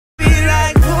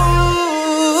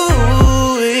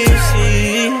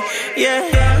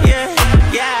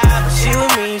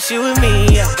she with me,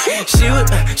 yeah. She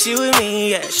with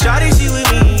me, yeah. Shawty, she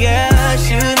with me, yeah.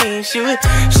 She with me, she with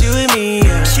me,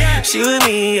 yeah. She with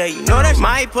me, yeah. You know that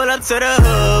might pull up to the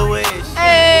hood with.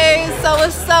 Hey, so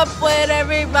what's up with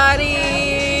everybody?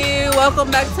 Welcome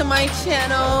back to my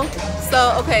channel.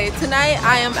 So, okay, tonight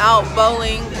I am out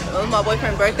bowling. It was my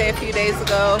boyfriend's birthday a few days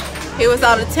ago. He was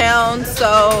out of town,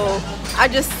 so I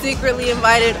just secretly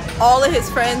invited all of his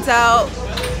friends out.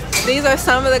 These are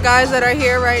some of the guys that are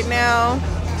here right now.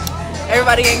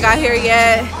 Everybody ain't got here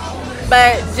yet.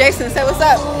 But Jason, say what's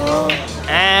up.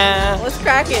 What's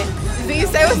cracking? Z,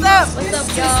 say what's up. What's up,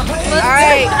 y'all?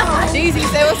 Alright, Deezy,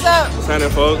 say what's up. What's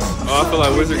happening, folks? Oh, I feel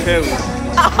like Wizard Kelly.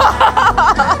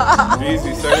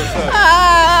 Deezy, say what's up.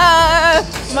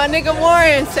 My nigga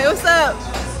Warren, say what's up.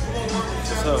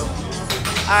 What's up?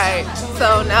 Alright,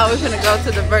 so now we're gonna go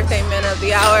to the birthday man of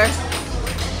the hour.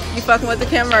 You fucking with the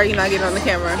camera or you not getting on the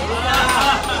camera?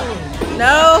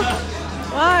 No?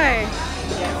 Why?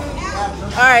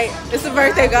 Alright, it's a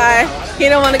birthday guy. He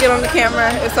don't want to get on the camera.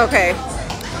 It's okay.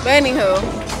 But anywho,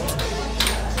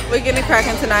 we're getting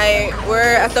cracking tonight. We're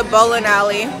at the bowling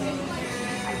alley.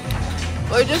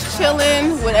 We're just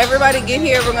chilling. When everybody get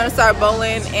here, we're gonna start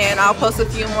bowling and I'll post a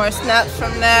few more snaps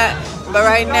from that. But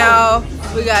right now,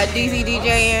 we got DZ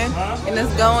DJing and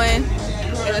it's going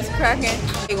and it's cracking.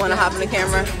 You wanna hop in the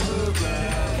camera?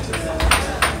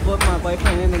 Whoop my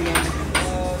boyfriend in again.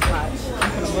 Watch.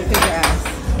 I'm gonna whoop his ass.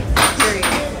 Period.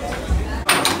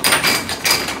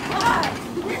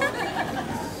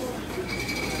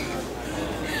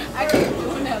 I keep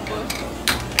doing that, boy.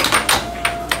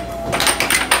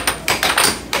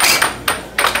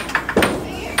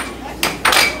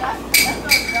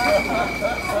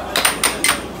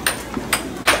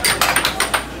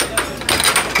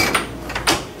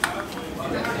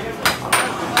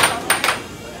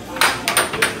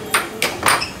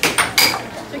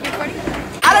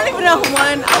 I don't even know who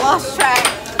won. I lost track.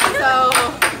 So,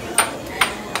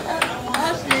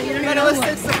 but it was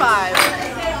 6-5.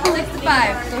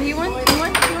 6-5. So he won? He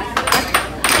won?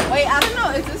 Wait, I don't know.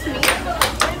 Is this me?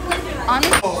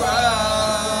 Honestly?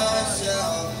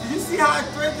 You see how I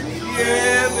threatened you?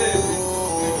 Yeah, baby.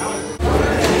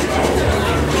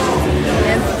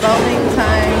 It's bowling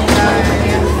time, guys.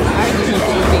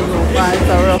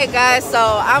 Hey guys,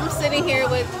 so I'm sitting here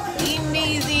with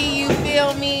Easy. You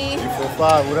feel me?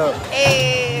 4-5, what up?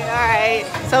 Hey, all right.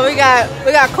 So we got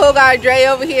cool guy Dre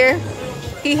over here.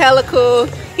 He hella cool.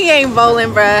 He ain't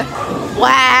bowling, bruh.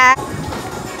 Wow.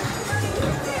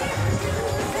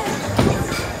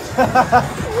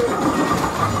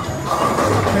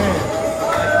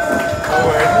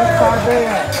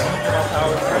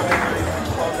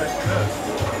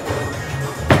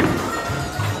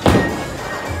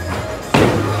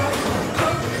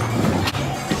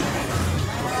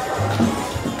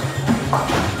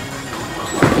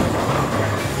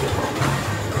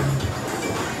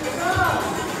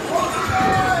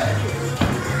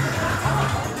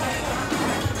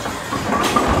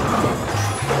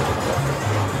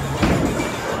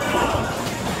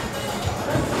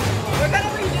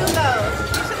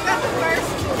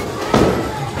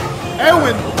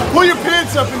 Edwin, pull your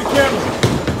pants up in the camera.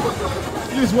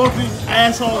 You just walk the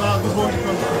asshole out before you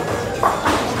come.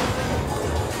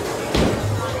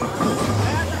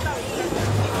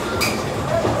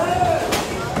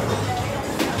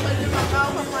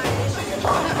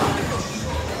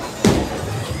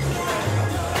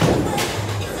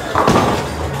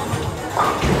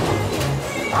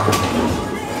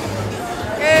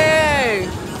 Hey,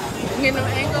 you getting no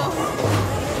angle?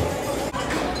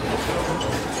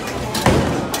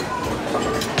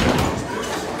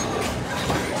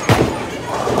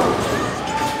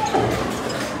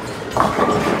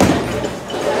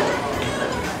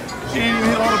 She ain't even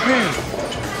hit all the pins.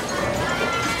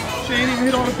 She ain't even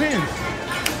hit all the pins.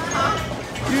 Huh?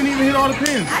 You didn't even hit all the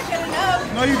pins. I should have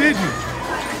known. No, you didn't.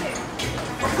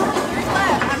 You're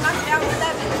left. I knocked down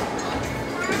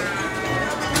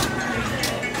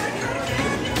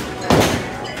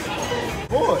 7.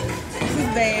 Boy. This is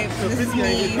Babe. This is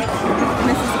me. And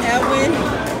this is Edwin.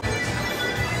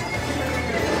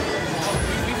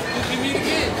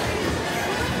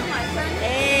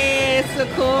 Hey, it's a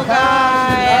cool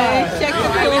guy. Check the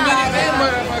cool guy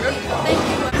out. Thank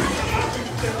you.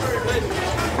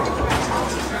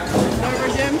 No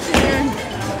redemption.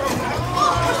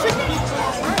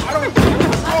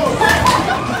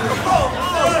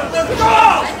 Let's go!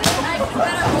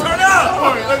 Turn up!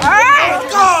 All right. Let's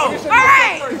go! All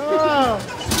right.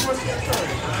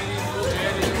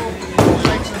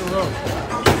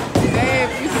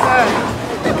 Babe, you suck.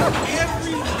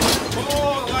 Every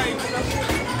ball, like,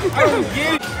 I don't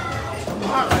get it.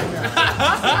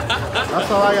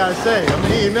 That's all I gotta say.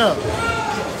 I'm eating up.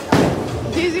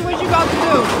 Jeezy, what you about to do?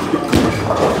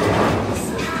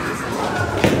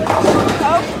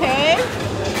 Okay.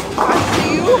 I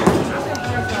see you.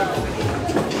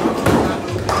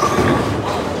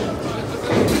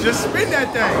 Just spin that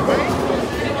thing, man.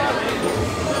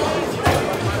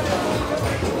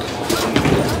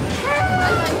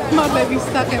 My baby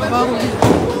stuck at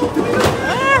bowling.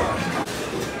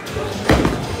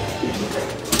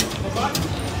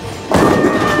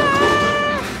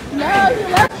 No, you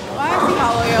left. Why is he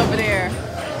all the way over there?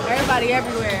 Everybody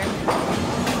everywhere.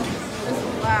 This is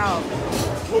loud.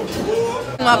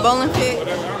 My bowling fit.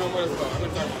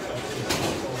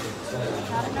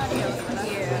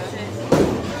 Yeah.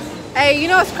 Hey, you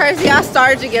know what's crazy? I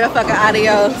started to get a fucking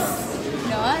adios.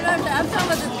 No, I'm talking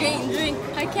about this great drink.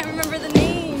 I can't remember the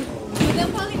name. But they'll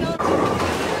probably know.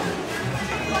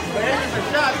 It's just a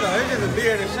shot though. It's just a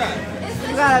beer and a shot.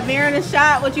 You got a beer and a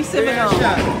shot? What you sipping Beer and on? a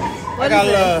shot. What I got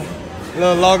is it? a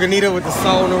little Lagunitas with the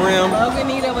salt on the rim.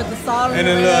 Loganita with the salt And in a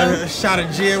the little rim. shot of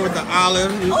gin with the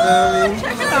olive. You know what I mean?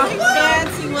 Check it out,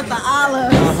 fancy with the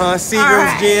olives. Seagram's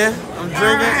Alright. gin. I'm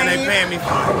drinking and they paying me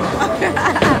for it.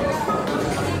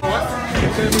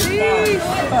 Jeez.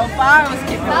 So far, I was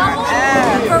kicking my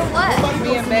ass. For what?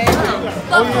 Me and babe. Oh,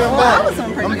 yeah, Oh, I was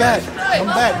on pretty I'm back. I'm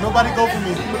back. Nobody go for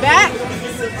me. Back.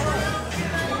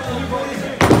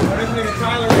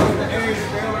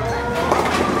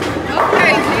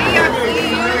 Okay, G, I see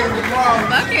you.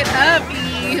 Fuck it up,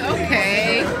 E.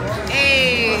 Okay.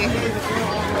 Hey.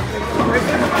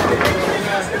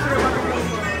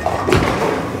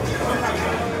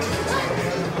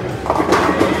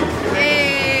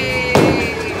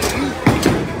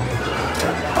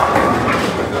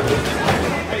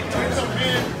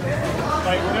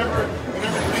 Like, whenever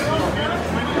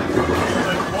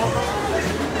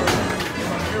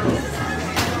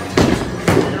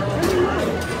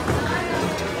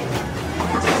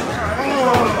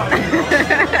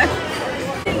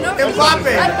Mbappe.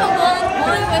 I feel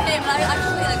bowling with him. I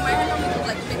actually like my hand only was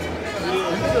like fixed.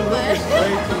 way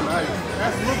too nice.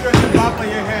 That's Lucas Mbappe on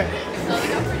your head.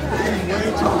 He's way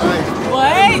too nice.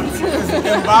 What?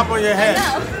 Mbappe on your head.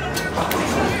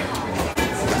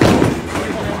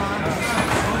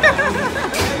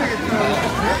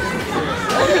 You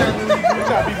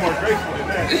gotta be more graceful than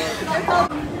that.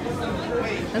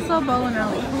 It's so bowling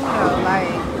alley cool though. Like,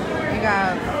 you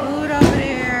got food over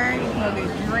there, you can go get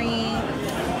drink,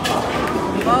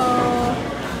 bowl,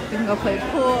 you can go play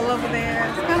pool over there.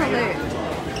 It's kind of lit.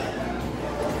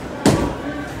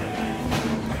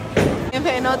 You ain't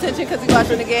paying no attention because he's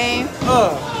watching the game.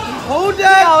 Hold He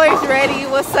that. always ready.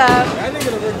 What's up? That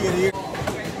nigga the rookie of the year.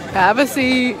 Have a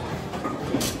seat.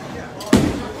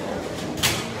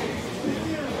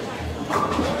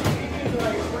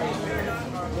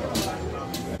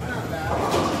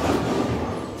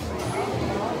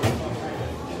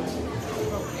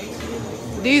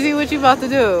 DZ, what you about to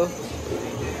do?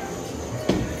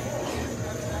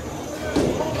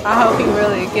 I hope he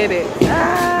really get it.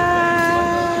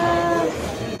 Ah,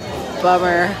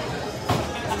 bummer.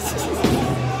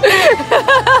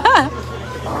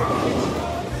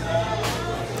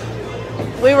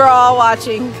 We were all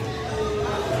watching.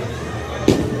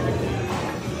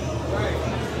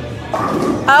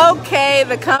 Okay,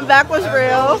 the comeback was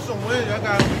real. Some wins. I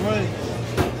got some wins.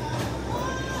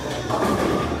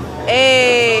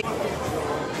 Hey.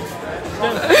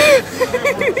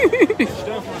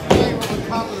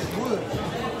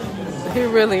 He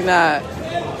really not.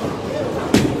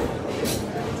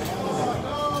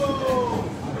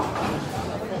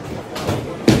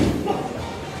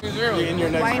 In your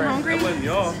next Why you frame. hungry? That wasn't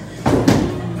y'all.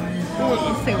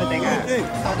 Let's see what they got.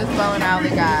 So this bowling alley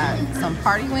got some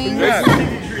party wings, Yeah.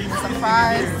 some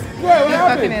fries. What You're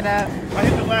fucking happened? it up. I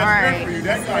hit the last Alright, rep for you.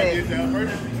 That guy did that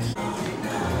first.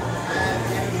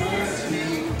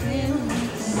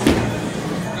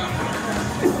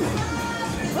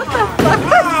 What the fuck is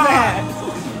that?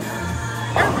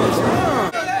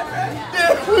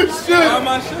 How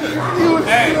my shit?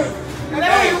 Hey.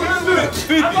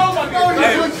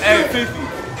 Hey, 50.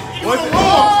 What the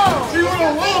wall? See what the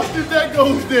wall if that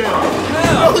goes down. I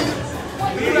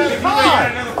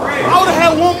would have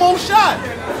had one more shot.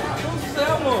 Oh,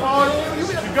 you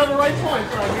got the right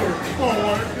points right here. Come on,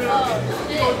 Warren.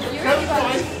 Got the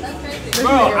points.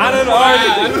 Bro, I done already.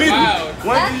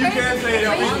 One thing you can't say is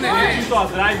you thought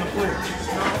that I even flinched.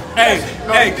 Hey,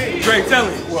 Drake, tell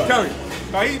him. Tell him.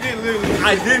 No, he didn't literally.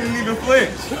 I didn't even flinch.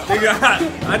 Nigga,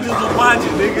 I just was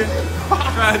watching, nigga.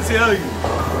 I'm trying to tell you.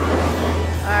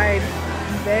 Alright,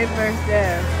 Babe versus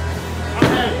Dev. I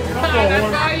had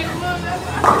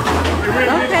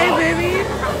Okay, baby.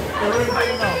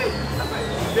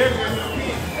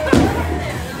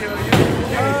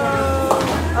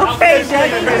 Okay,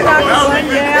 Devon, you're not going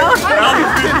down.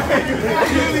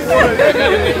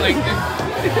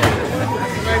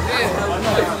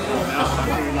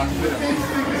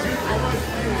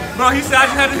 No, he said I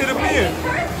just had to hit a pin.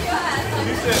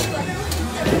 He said.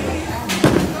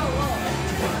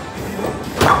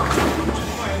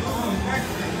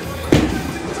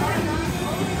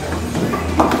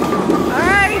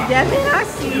 Alright, Devon, I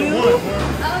see you.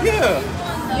 Yeah.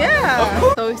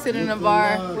 Yeah. So we sit in a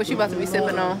bar. What you about to be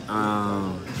sipping on?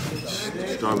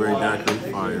 Strawberry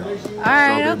daiquiri, fire.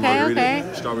 Alright, okay.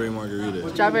 Strawberry margarita.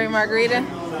 Strawberry margarita.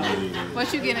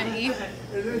 What you getting, E?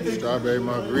 Strawberry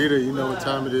margarita, you know what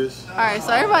time it is. Alright,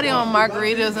 so everybody on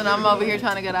margaritas and I'm over here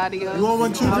trying to get adios. You want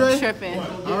one too, Dre? I'm tripping.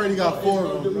 I already got 4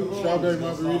 of them. Strawberry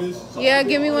margaritas. Yeah,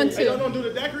 give me one too. Don't do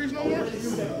the daiquiris no more?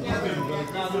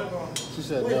 She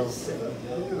said no.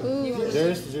 Ooh.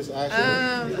 Theirs is just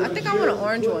actually. I think I want an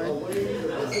orange one.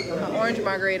 An orange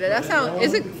margarita. That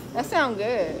sound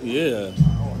good. Yeah.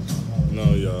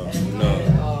 No, y'all.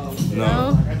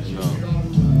 No.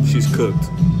 She's cooked.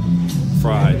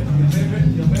 Fried.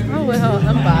 Oh well,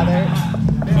 I'm bothered.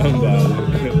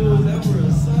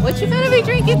 What you gonna be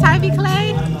drinking, Tyve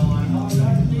Clay?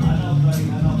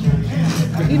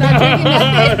 You not drinking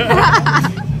nothing?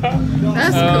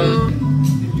 That's cool.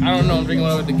 I don't know, I'm drinking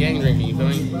one with the gang drinking, you feel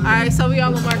me? Alright, so we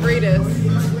all on margaritas.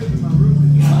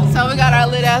 So we got our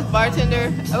lit ass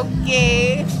bartender.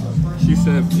 Okay. She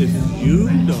said, if you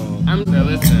don't. I'm there,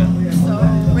 listen.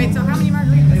 Wait, so how many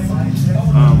margaritas?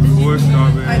 4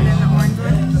 strawberry. And then the orange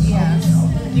one? Yeah.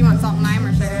 Do you want salt and lime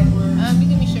or sugar? You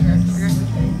give me sugar.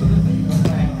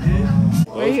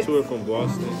 Those 2 are from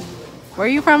Boston. Where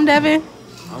you from, Devon?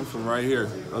 I'm from right here,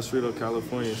 Oswego,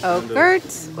 California. Oh, Kurt.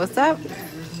 What's up?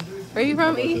 Where you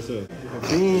from, E? What's up?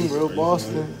 Bean, real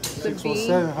Boston.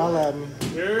 617, holla at me.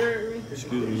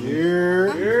 Excuse me.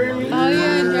 Here. Oh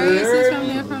yeah, and Darius is from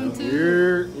there from too.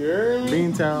 Here.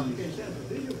 Beantown.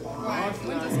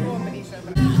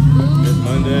 It's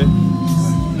Monday.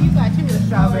 You got you a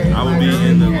strawberry. I will be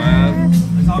in the lab.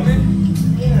 How'd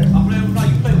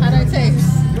that taste?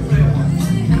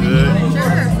 Good.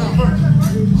 Sugar.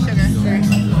 Sugar.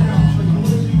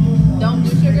 Don't do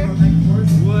sugar?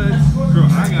 What? Girl,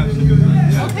 I got sugar.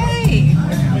 Okay.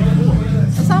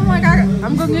 So I'm like,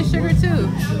 I'm gonna get sugar too.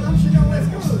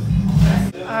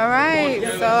 All right,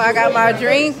 so I got my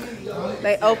drink.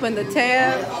 They opened the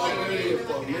tab.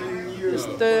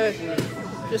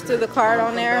 Just threw the card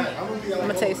on there. I'm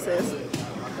gonna taste this.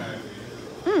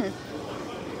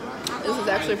 This is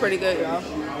actually pretty good, y'all.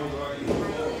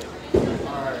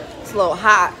 It's a little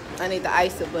hot. I need the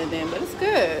ice to blend in, but it's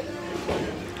good.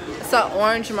 It's an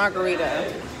orange margarita.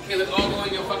 Okay, let's all go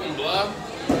in your fucking blood.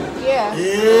 Yeah.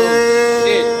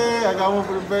 Yeah. I got one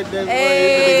for the birthday.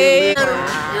 Hey. You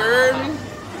heard me?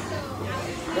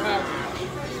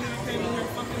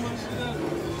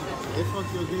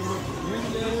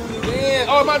 Yeah.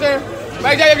 Oh, my turn.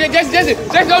 Right, Jesse,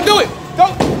 don't do it.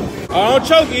 Don't. Oh, don't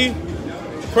choke, E.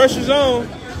 Pressure's on.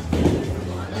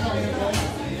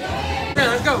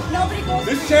 Let's go. Nobody goes.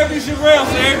 This is championship round,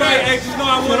 so everybody, hey, just know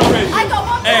I won already. I go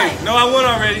one Hey, point. no, I won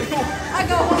already. I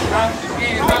go one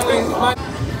point.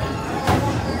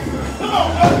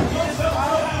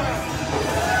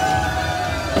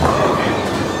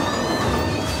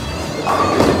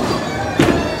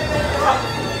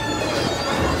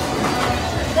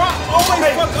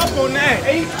 Always fuck up on that.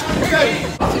 8.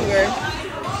 Sugar.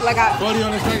 Like I. Buddy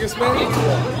on the second spin?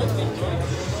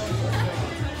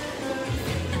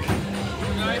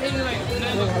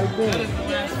 Yeah.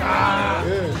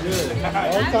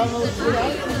 All time I was good. I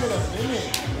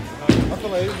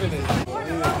feel like it's been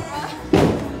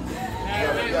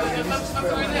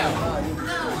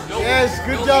Yes,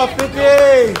 good job, 50.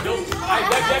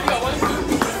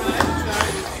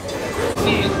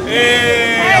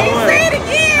 Hey, I won. Say it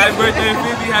again. Happy birthday to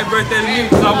 50. Happy birthday to me,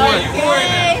 because I won.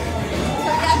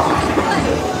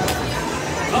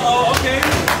 Uh-oh, okay.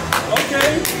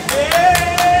 Yeah!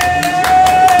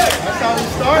 That's how we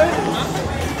started?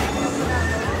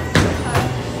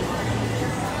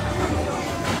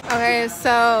 Okay,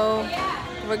 so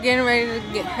we're getting ready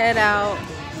to head out.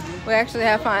 We actually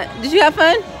have fun. Did you have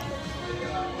fun?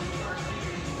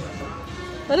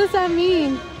 What does that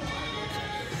mean?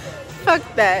 Fuck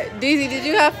that. DZ, did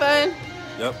you have fun?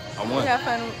 Yep, I won. You have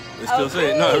fun. It still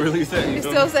say it. No, it really said it. You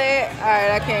still say it?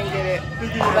 Alright, I can't get it.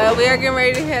 But we are getting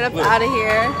ready to head up out of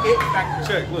here.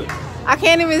 Check, look. I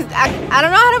can't even, I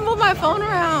don't know how to move my phone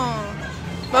around.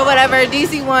 But whatever,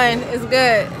 DC won is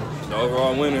good. The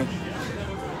overall winner.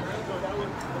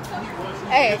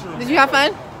 Hey, did you have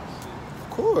fun? Of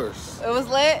course. It was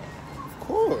lit? Of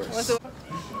course.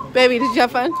 Baby, did you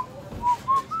have fun?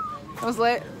 It was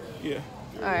lit? Yeah.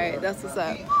 Alright, that's what's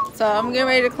up. So I'm getting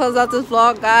ready to close out this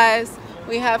vlog, guys.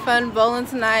 We had fun bowling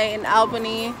tonight in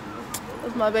Albany. It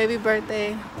was my baby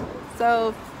birthday.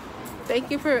 So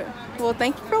thank you for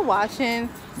watching.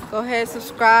 Go ahead,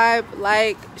 subscribe,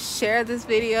 like, share this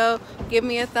video, give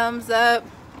me a thumbs up,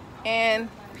 and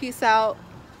peace out.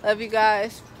 Love you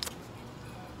guys.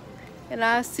 And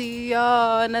I'll see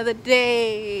y'all another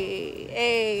day.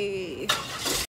 Hey.